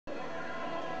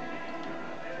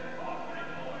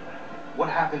What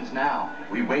happens now?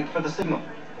 We wait for the signal.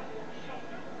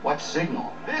 What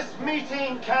signal? This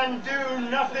meeting can do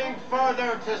nothing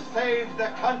further to save the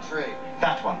country.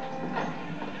 That one.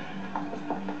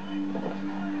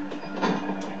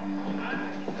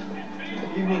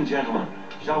 Evening, gentlemen.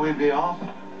 Shall we be off?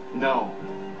 No.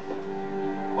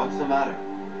 What's the matter?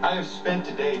 I have spent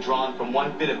today drawn from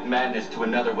one bit of madness to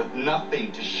another with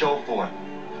nothing to show for it.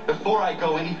 Before I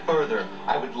go any further,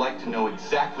 I would like to know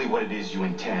exactly what it is you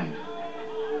intend.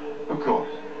 Of course.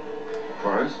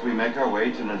 First, we make our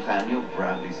way to Nathaniel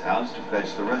Bradley's house to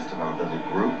fetch the rest of our little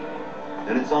group.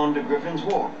 Then it's on to Griffin's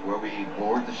Wharf, where we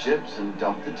board the ships and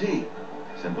dump the tea.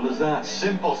 Simple as that.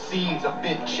 Simple seems a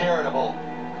bit charitable.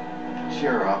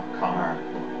 Cheer up, Connor.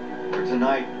 For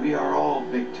tonight, we are all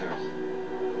victors.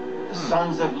 The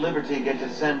Sons of Liberty get to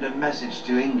send a message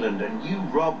to England, and you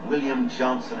rob William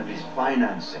Johnson of his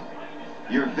financing.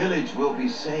 Your village will be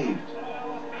saved.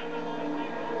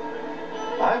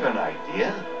 I've an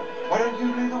idea. Why don't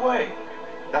you lead the way?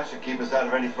 That should keep us out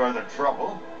of any further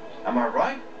trouble. Am I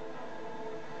right?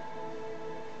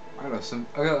 I got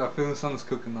a feeling something's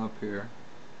cooking up here.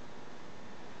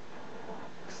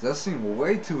 Cause that seemed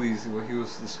way too easy what he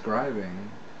was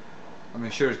describing. I mean,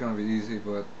 sure it's gonna be easy,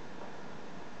 but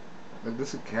like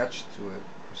there's a catch to it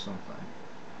or something.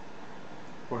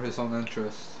 For his own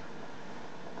interest.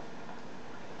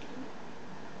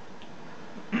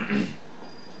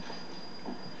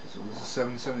 So this is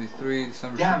 773,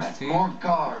 December 16th. Damn it, more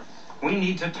guards. We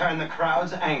need to turn the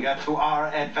crowd's anger to our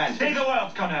advantage. Say the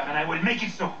word, Connor, and I will make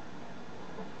it so.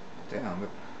 Damn it.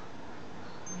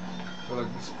 But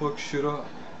like this fuck shit up.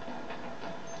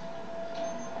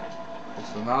 Okay,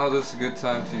 so now this is a good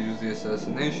time to use the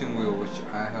assassination wheel, which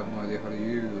I have no idea how to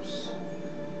use.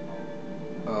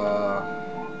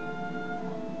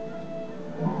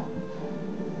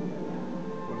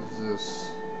 What is this?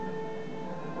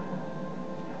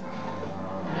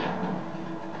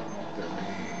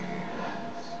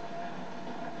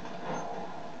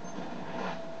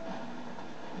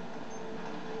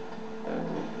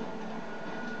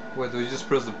 Wait, do we just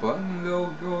press the button and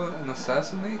they'll go and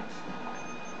assassinate?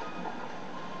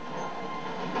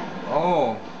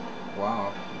 Oh,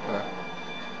 wow, okay.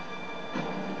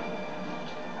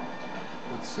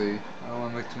 Let's see, I don't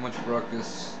want to make too much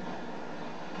ruckus.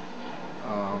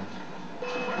 What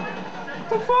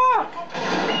the fuck?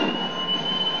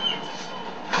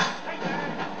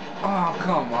 Oh,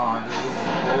 come on, this is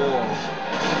bull.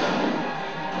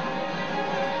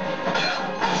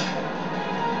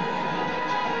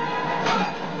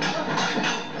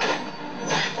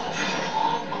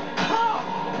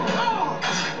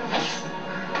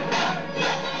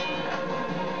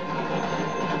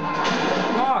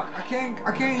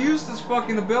 I can't use this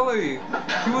fucking ability.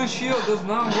 Human shield does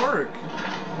not work.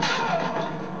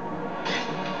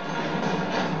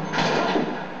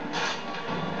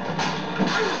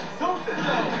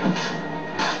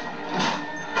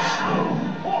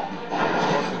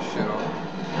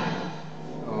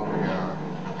 Oh my god.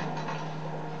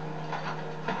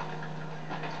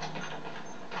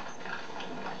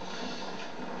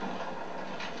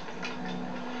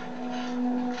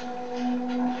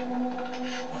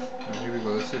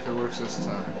 Let's see if it works this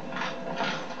time.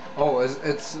 Oh,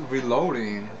 it's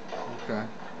reloading. Okay.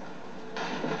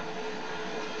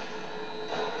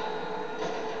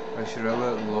 Should I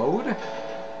let it load?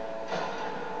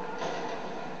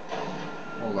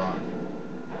 Hold on.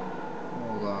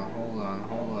 Hold on, hold on,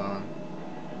 hold on.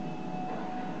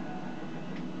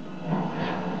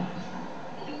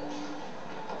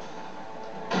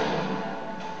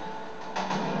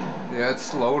 Yeah,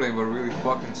 it's loading, but really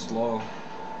fucking slow.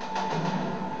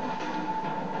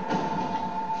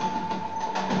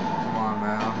 Come on,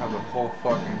 man, I'll have the whole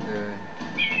fucking day.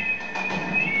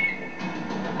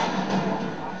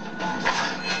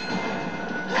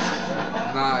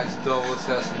 Nice, double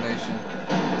assassination.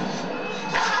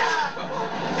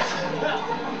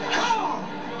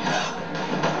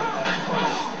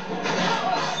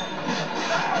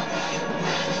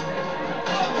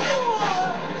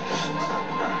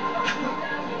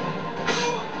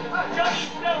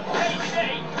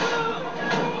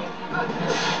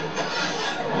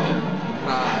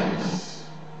 Nice.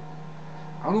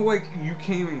 I don't know why you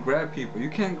can't even grab people. You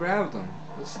can't grab them.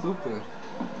 That's stupid.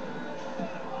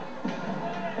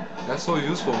 That's so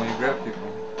useful when you grab people.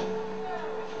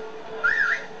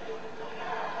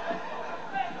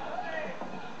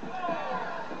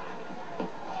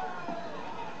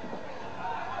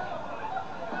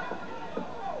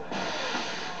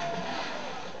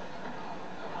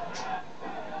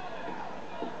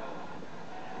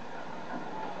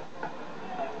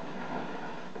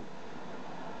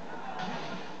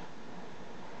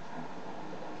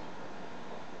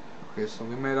 Okay, so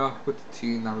we made off with the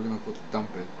T, now we're gonna go to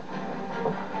dump it.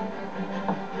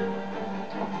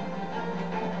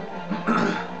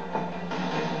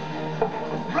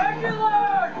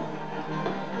 Regular!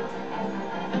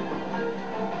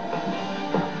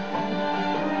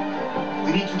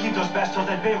 We need to keep those bastards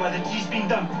at bay while the tea's being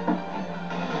dumped.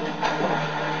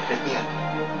 Let me in.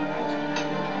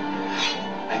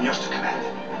 I'm yours to command.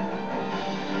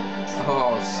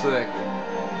 Oh, sick.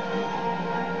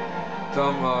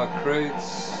 Dumb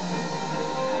crates.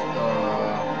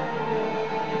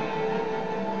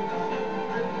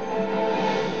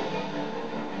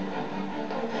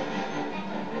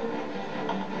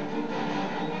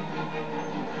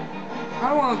 I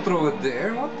don't want to throw it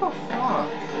there. What the fuck?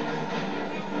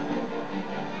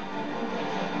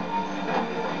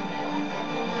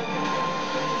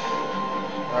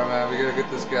 Alright, man, we gotta get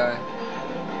this guy.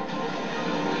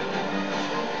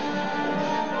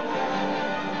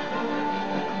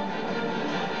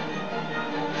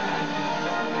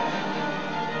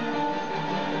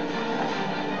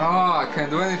 Oh, I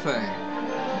can't do anything.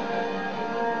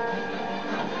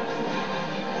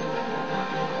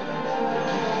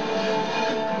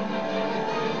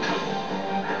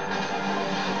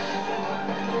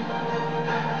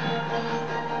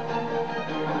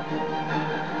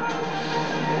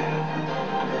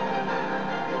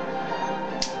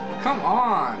 Come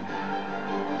on!